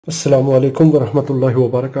Assalamu alaikum wa rahmatullahi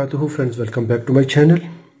wa barakatuhu. Friends, welcome back to my channel.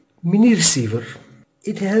 Mini receiver.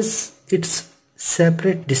 It has its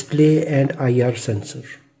separate display and IR sensor.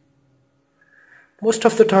 Most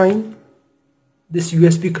of the time this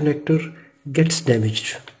USB connector gets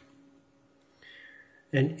damaged,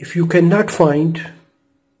 and if you cannot find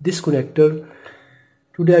this connector,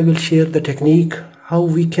 today I will share the technique how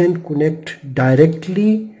we can connect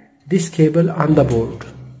directly this cable on the board.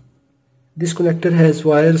 This connector has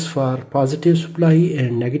wires for positive supply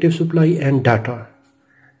and negative supply and data.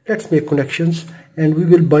 Let's make connections, and we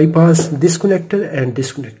will bypass this connector and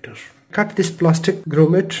this connector. Cut this plastic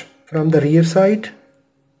grommet from the rear side.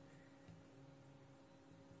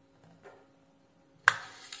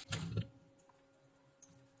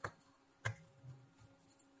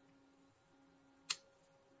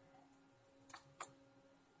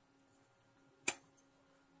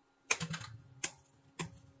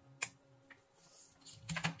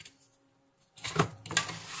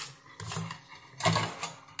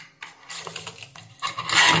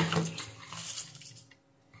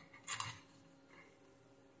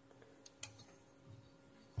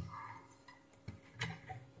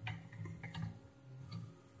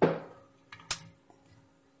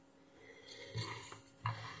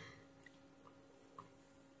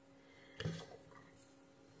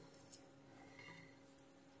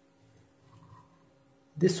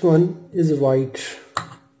 This one is white.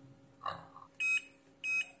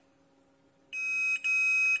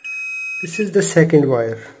 This is the second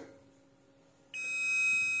wire,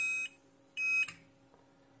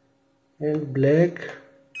 and black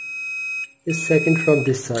is second from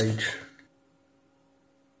this side.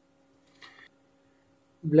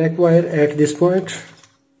 Black wire at this point,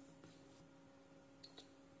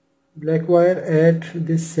 black wire at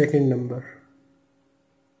this second number.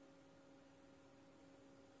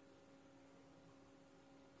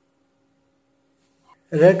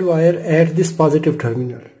 Red wire at this positive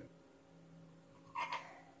terminal.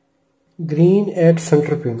 Green at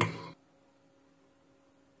center pin.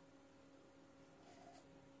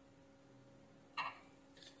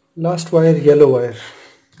 Last wire, yellow wire.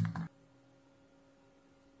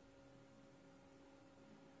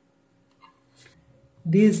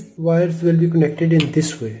 These wires will be connected in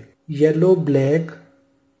this way: yellow, black,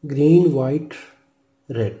 green, white,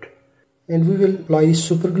 red. And we will apply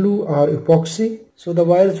super glue or epoxy so the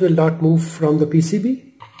wires will not move from the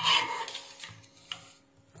PCB.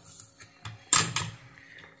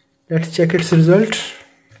 Let's check its result.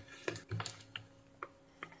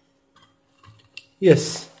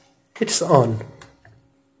 Yes, it's on.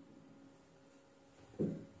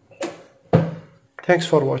 Thanks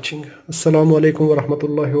for watching. Assalamu alaikum wa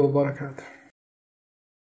rahmatullahi wa barakatuh.